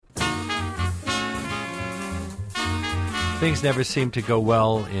Things never seem to go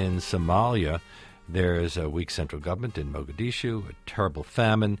well in Somalia. There's a weak central government in Mogadishu, a terrible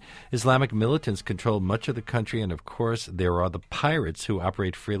famine. Islamic militants control much of the country, and of course there are the pirates who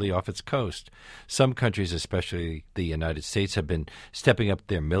operate freely off its coast. Some countries, especially the United States, have been stepping up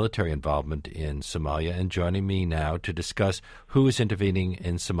their military involvement in Somalia. And joining me now to discuss who is intervening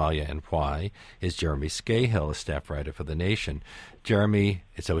in Somalia and why is Jeremy Scahill, a staff writer for The Nation. Jeremy,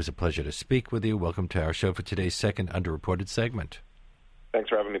 it's always a pleasure to speak with you. Welcome to our show for today's second underreported segment. Thanks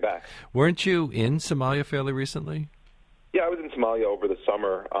for having me back. Weren't you in Somalia fairly recently? Yeah, I was in Somalia over the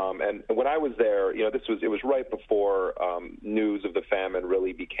summer, and when I was there, it was right before news of the famine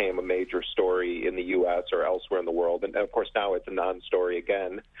really became a major story in the U.S. or elsewhere in the world, and of course now it's a non-story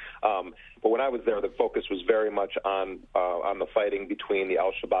again. But when I was there, the focus was very much on the fighting between the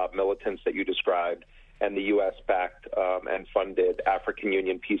Al-Shabaab militants that you described and the U.S.-backed and funded African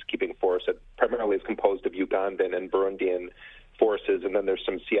Union peacekeeping force that primarily is composed of Ugandan and Burundian forces, and then there's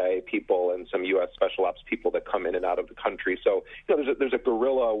some CIA people and some U.S. special ops people that come in and out of the country. So, there's a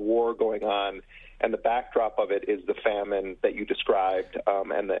guerrilla war going on, and the backdrop of it is the famine that you described,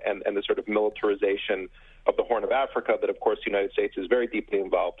 and the sort of militarization of the Horn of Africa that, of course, the United States is very deeply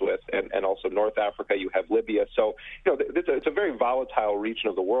involved with, and also North Africa. You have Libya. So, it's a very volatile region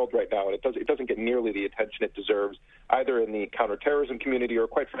of the world right now, and it doesn't get nearly the attention it deserves, either in the counterterrorism community or,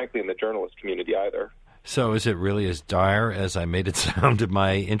 quite frankly, in the journalist community either. So is it really as dire as I made it sound in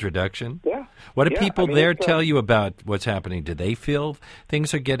my introduction? Yeah. What do people there tell you about what's happening? Do they feel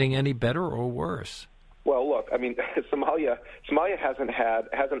things are getting any better or worse? Well, look, Somalia hasn't had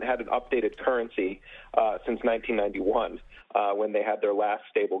an updated currency since 1991, when they had their last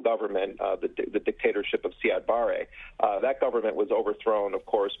stable government, the dictatorship of Siad Barre. That government was overthrown, of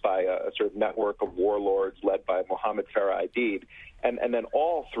course, by a sort of network of warlords led by Mohammed Farah Aidid, and then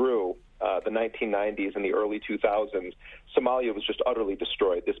all through the 1990s and the early 2000s, Somalia was just utterly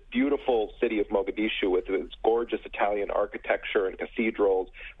destroyed. This beautiful city of Mogadishu with its gorgeous Italian architecture and cathedrals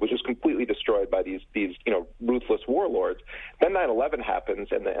was just completely destroyed by these ruthless warlords. Then 9/11 happens,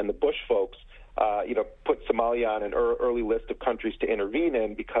 and the Bush folks put Somalia on an early list of countries to intervene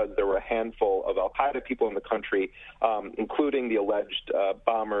in because there were a handful of al-Qaeda people in the country, including the alleged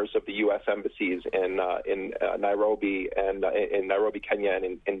bombers of the U.S. embassies in Nairobi and in Nairobi, Kenya,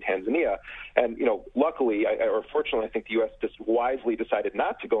 and in Tanzania. And luckily, or fortunately, I think the U.S. just wisely decided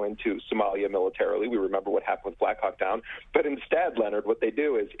not to go into Somalia militarily. We remember what happened with Black Hawk Down, but instead, Leonard, what they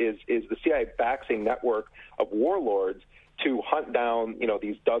do is the CIA backs a network of warlords to hunt down,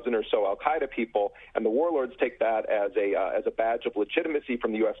 these dozen or so al-Qaeda people, and the warlords take that as a badge of legitimacy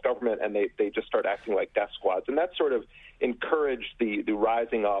from the U.S. government, and they just start acting like death squads. And that sort of encouraged the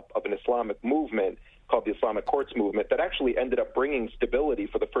rising up of an Islamic movement called the Islamic Courts Movement that actually ended up bringing stability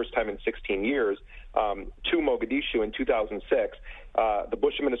for the first time in 16 years to Mogadishu in 2006. The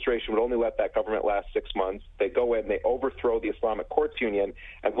Bush administration would only let that government last 6 months. They go in, they overthrow the Islamic Courts Union,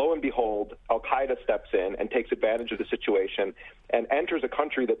 and lo and behold, al-Qaeda steps in and takes advantage of the situation and enters a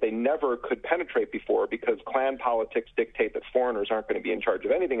country that they never could penetrate before because clan politics dictate that foreigners aren't going to be in charge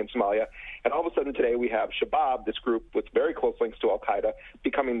of anything in Somalia. And all of a sudden today we have Shabab, this group with very close links to al-Qaeda,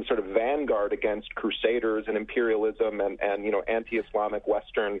 becoming the sort of vanguard against crusaders and imperialism and anti-Islamic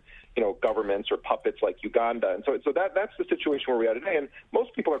Western governments or puppets like Uganda. And so that's the situation where we are today. And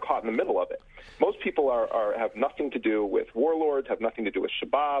most people are caught in the middle of it. Most people have nothing to do with warlords, have nothing to do with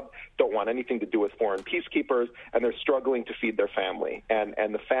Shabab, don't want anything to do with foreign peacekeepers, and they're struggling to feed their family.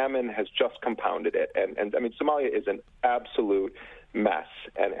 And the famine has just compounded it. And Somalia is an absolute mess,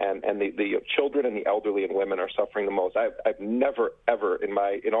 and the children and the elderly and women are suffering the most. I've never ever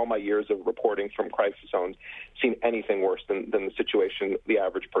in all my years of reporting from crisis zones seen anything worse than the situation the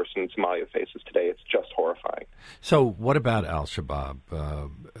average person in Somalia faces today. It's just horrifying. So what about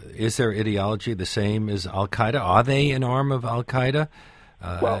Al-Shabaab? Is their ideology the same as Al-Qaeda? Are they an arm of Al-Qaeda?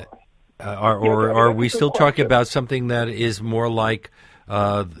 Are we still talking about something that is more like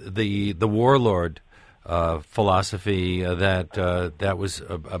the warlord philosophy that was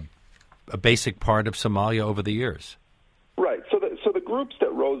a basic part of Somalia over the years? Right. So the groups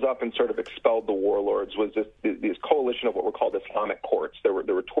that rose up and sort of expelled the warlords was this coalition of what were called Islamic courts. There were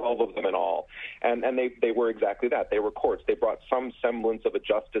 12 of them in all, and they were exactly that. They were courts. They brought some semblance of a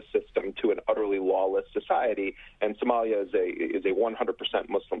justice system to an utterly lawless society. And Somalia is a 100%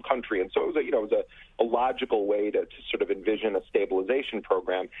 Muslim country, and so it was a logical way to sort of envision a stabilization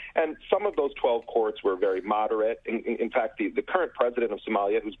program. And some of those 12 courts were very moderate. In fact, the current president of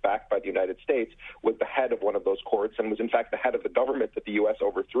Somalia, who's backed by the United States, was the head of one of those courts and was in fact the head of the government that the U.S.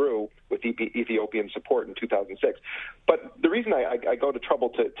 overthrew with Ethiopian support in 2006. But the reason I go to trouble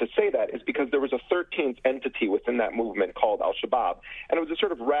to say that is because there was a 13th entity within that movement called Al-Shabaab, and it was a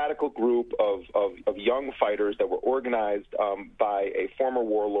sort of radical group of young fighters that were organized by a former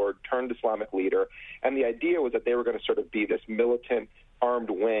warlord turned Islamic leader, and the idea was that they were going to sort of be this militant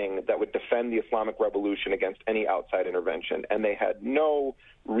armed wing that would defend the Islamic Revolution against any outside intervention, and they had no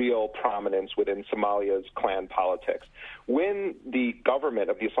real prominence within Somalia's clan politics. When the government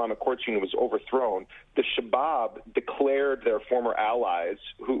of the Islamic Courts Union was overthrown, the Shabab declared their former allies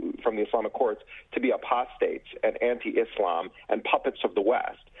from the Islamic courts to be apostates and anti-Islam and puppets of the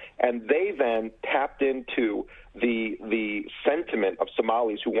West. And they then tapped into the sentiment of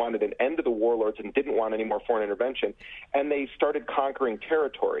Somalis who wanted an end to the warlords and didn't want any more foreign intervention, and they started conquering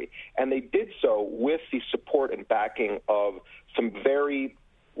territory. And they did so with the support and backing of some very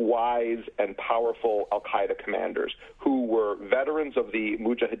wise and powerful al-Qaeda commanders who were veterans of the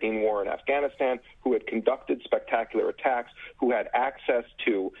Mujahideen War in Afghanistan, who had conducted spectacular attacks, who had access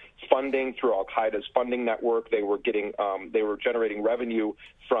to funding through al-Qaeda's funding network. They were generating revenue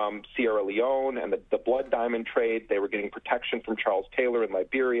from Sierra Leone and the Blood Diamond trade. They were getting protection from Charles Taylor in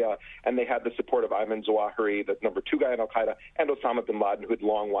Liberia, and they had the support of Ayman Zawahiri, the number 2 guy in al-Qaeda, and Osama bin Laden, who had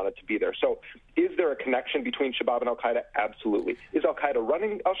long wanted to be there. So is there a connection between Shabab and al-Qaeda? Absolutely. Is al-Qaeda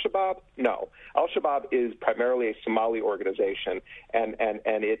running al-Shabaab? No. Al-Shabaab is primarily a Somali organization, and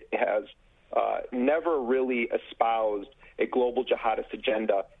it has never really espoused a global jihadist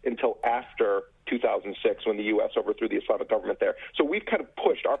agenda until after 2006 when the U.S. overthrew the Islamic government there. So we've kind of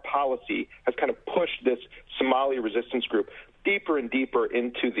pushed, our policy has kind of pushed this Somali resistance group deeper and deeper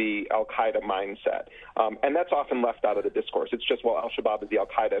into the al-Qaeda mindset. And that's often left out of the discourse. It's just, well, al-Shabaab is the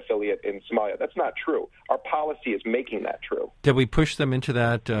al-Qaeda affiliate in Somalia. That's not true. Our policy is making that true. Did we push them into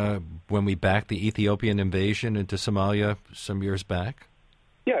that when we backed the Ethiopian invasion into Somalia some years back?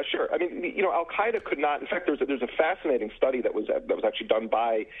 Yeah, sure. I mean, al-Qaeda could not. In fact, there's a fascinating study that was actually done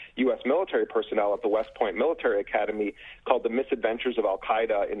by U.S. military personnel at the West Point Military Academy called "The Misadventures of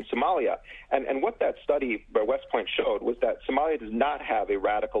Al-Qaeda in Somalia." And what that study by West Point showed was that Somalia does not have a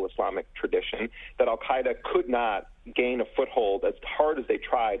radical Islamic tradition. That al-Qaeda could not gain a foothold as hard as they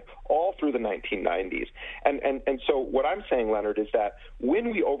tried all through the 1990s. And so what I'm saying, Leonard, is that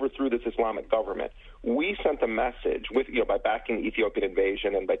when we overthrew this Islamic government, we sent a message by backing the Ethiopian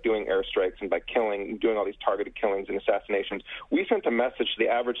invasion and by doing airstrikes and by doing all these targeted killings and assassinations. We sent a message to the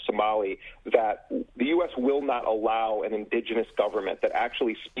average Somali that the U.S. will not allow an indigenous government that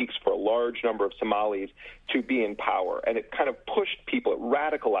actually speaks for a large number of Somalis to be in power. And it kind of pushed people, it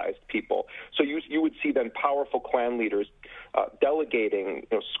radicalized people. So you would see then powerful clan leaders delegating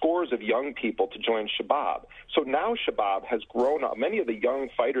scores of young people to join Shabab. So now Shabab has grown up. Many of the young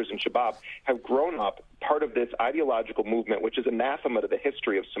fighters in Shabab have grown up part of this ideological movement, which is anathema to the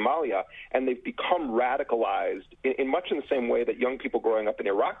history of Somalia, and they've become radicalized in much in the same way that young people growing up in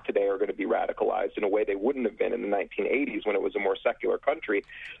Iraq today are going to be radicalized in a way they wouldn't have been in the 1980s when it was a more secular country.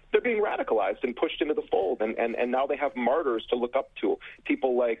 They're being radicalized and pushed into the fold, and now they have martyrs to look up to.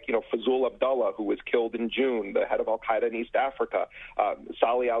 People like, Fazul Abdullah, who was killed in June, the head of al-Qaeda in East Africa,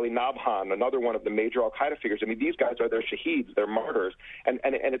 Salih Ali Nabhan, another one of the major al-Qaeda figures. I mean, these guys are their shaheeds, they're martyrs, and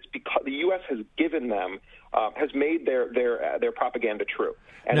it's because the U.S. has given them, has made their propaganda true,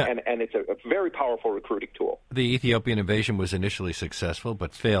 and it's a very powerful recruiting tool. The Ethiopian invasion was initially successful,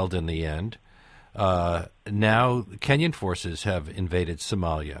 but failed in the end. Now Kenyan forces have invaded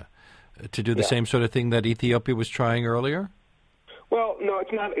Somalia to do the same sort of thing that Ethiopia was trying earlier? Well, no,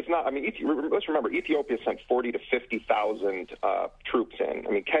 it's not. It's not. I mean, let's remember, Ethiopia sent 40 to 50,000 troops in.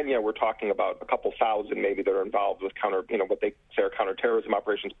 I mean, Kenya, we're talking about a couple thousand maybe that are involved with what they say are counterterrorism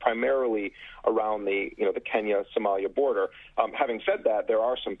operations, primarily around the Kenya-Somalia border. Having said that, there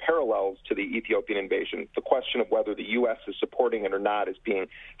are some parallels to the Ethiopian invasion. The question of whether the U.S. is supporting it or not is being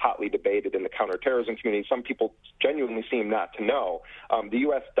hotly debated in the counterterrorism community. Some people genuinely seem not to know. The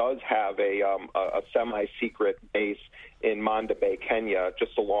U.S. does have a semi-secret base in Manda Bay, Kenya,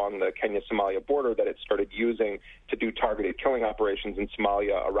 just along the Kenya-Somalia border that it started using to do targeted killing operations in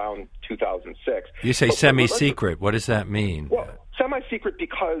Somalia around 2006. You say semi-secret. What does that mean? Well, semi-secret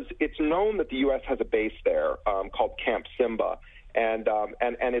because it's known that the U.S. has a base there called Camp Simba. And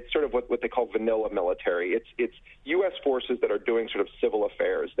it's sort of what they call vanilla military. It's U.S. forces that are doing sort of civil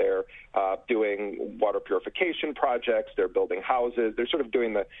affairs. They're doing water purification projects. They're building houses. They're sort of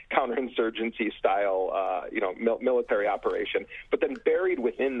doing the counterinsurgency style, military operation. But then buried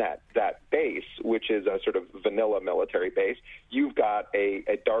within that base, which is a sort of vanilla military base, you've got a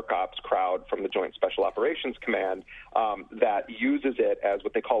dark ops crowd from the Joint Special Operations Command that uses it as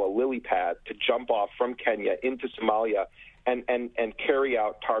what they call a lily pad to jump off from Kenya into Somalia and carry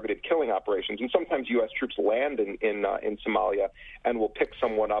out targeted killing operations. And sometimes U.S. troops land in Somalia and will pick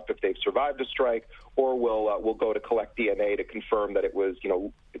someone up if they've survived a strike, or will go to collect DNA to confirm that it was,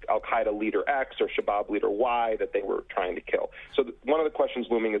 Al-Qaeda leader X or Shabab leader Y that they were trying to kill. So one of the questions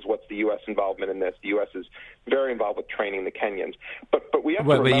looming is, what's the U.S. involvement in this? The U.S. is very involved with training the Kenyans. But we have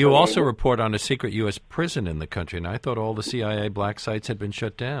to remember... But you also report on a secret U.S. prison in the country, and I thought all the CIA black sites had been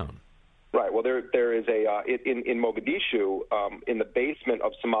shut down. Right. Well, there is in Mogadishu, in the basement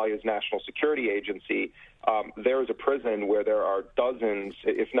of Somalia's National Security Agency, there is a prison where there are dozens,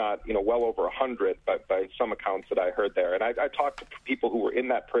 if not, well over 100, by some accounts that I heard there. And I talked to people who were in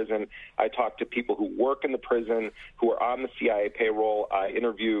that prison. I talked to people who work in the prison, who are on the CIA payroll. I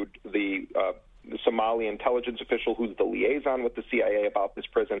interviewed the Somali intelligence official who's the liaison with the CIA about this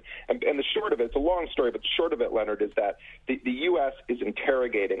prison. And the short of it, it's a long story, but the short of it, Leonard, is that the U.S. is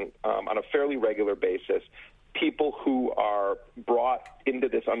interrogating on a fairly regular basis people who are brought into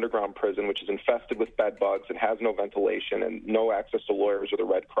this underground prison, which is infested with bed bugs and has no ventilation and no access to lawyers or the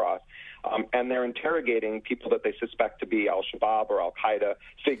Red Cross. And they're interrogating people that they suspect to be Al-Shabaab or Al-Qaeda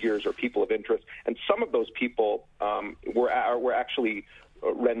figures or people of interest. And some of those people were actually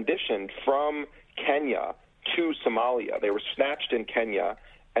renditioned from Kenya to Somalia. They were snatched in Kenya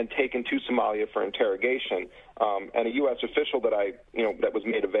and taken to Somalia for interrogation. And a U.S. official that was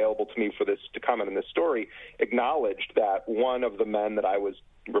made available to me for this to comment in this story acknowledged that one of the men that I was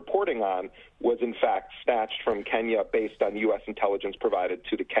reporting on was in fact snatched from Kenya based on U.S. intelligence provided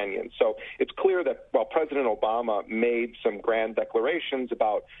to the Kenyans. So it's clear that while President Obama made some grand declarations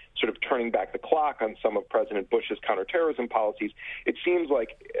about sort of turning back the clock on some of President Bush's counterterrorism policies, it seems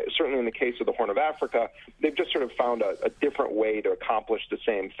like, certainly in the case of the Horn of Africa, they've just sort of found a different way to accomplish the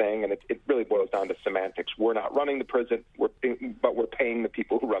same thing, and it really boils down to semantics. We're not running the prison, but we're paying the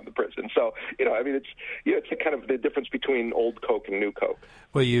people who run the prison. So, it's kind of the difference between old Coke and new Coke.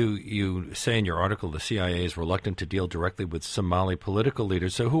 Well, you say in your article the CIA is reluctant to deal directly with Somali political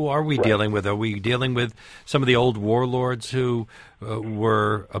leaders. So who are we dealing with? Are we dealing with some of the old warlords who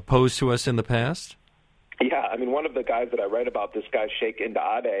were opposed to us in the past? Yeah, I mean, one of the guys that I write about, this guy Sheikh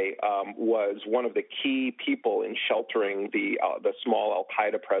Indaade, was one of the key people in sheltering the small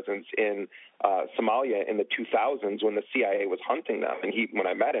Al-Qaeda presence in Somalia in the 2000s when the CIA was hunting them. And when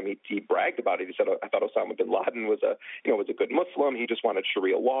I met him, he bragged about it. He said, "I thought Osama bin Laden was a good Muslim. He just wanted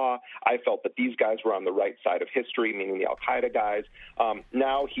Sharia law. I felt that these guys were on the right side of history," meaning the Al-Qaeda guys.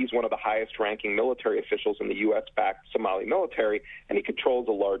 Now he's one of the highest-ranking military officials in the U.S.-backed Somali military, and he controls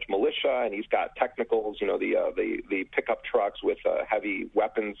a large militia, and he's got technicals, the pickup trucks with heavy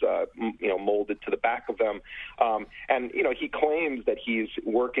weapons, molded to the back of them. And he claims that he's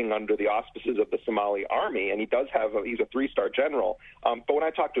working under the auspices of the Somali army, and he's a 3-star general. But when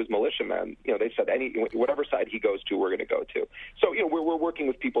I talked to his militiamen, they said whatever side he goes to, we're going to go to. So, we're working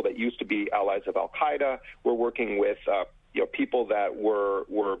with people that used to be allies of Al-Qaeda. We're working with people that were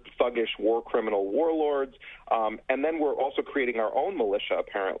thuggish war criminal warlords. And then we're also creating our own militia,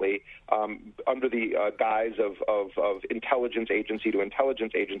 apparently, under the guise of intelligence agency to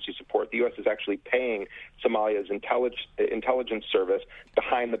intelligence agency support. The U.S. is actually paying Somalia's intelligence service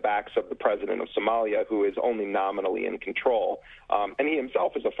behind the backs of the president of Somalia, who is only nominally in control. And he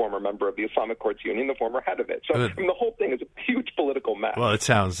himself is a former member of the Islamic Courts Union, the former head of it. So the whole thing is a huge political mess. Well, it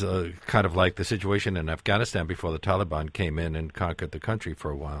sounds kind of like the situation in Afghanistan before the Taliban came in and conquered the country for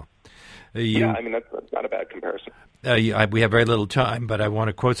a while. Yeah, I mean, that's not a bad comparison. We have very little time, but I want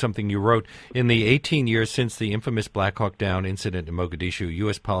to quote something you wrote. In the 18 years since the infamous Black Hawk Down incident in Mogadishu,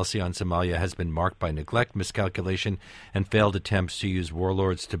 U.S. policy on Somalia has been marked by neglect, miscalculation, and failed attempts to use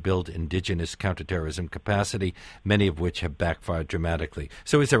warlords to build indigenous counterterrorism capacity, many of which have backfired dramatically.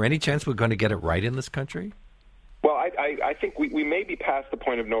 So is there any chance we're going to get it right in this country? Well, I think we may be past the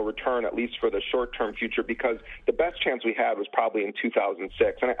point of no return, at least for the short-term future, because the best chance we had was probably in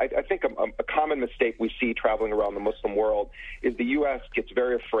 2006. And I think a common mistake we see traveling around the Muslim world is the U.S. gets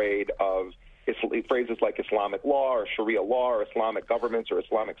very afraid of phrases like Islamic law or Sharia law or Islamic governments or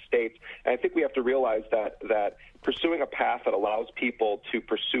Islamic states. And I think we have to realize that pursuing a path that allows people to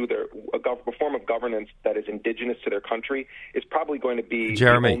pursue a form of governance that is indigenous to their country is probably going to be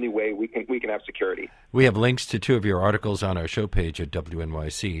Jeremy, the only way we can have security. We have links to 2 of your articles on our show page at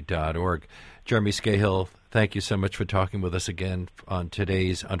wnyc.org. Jeremy Scahill, thank you so much for talking with us again on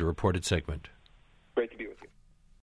today's Underreported segment.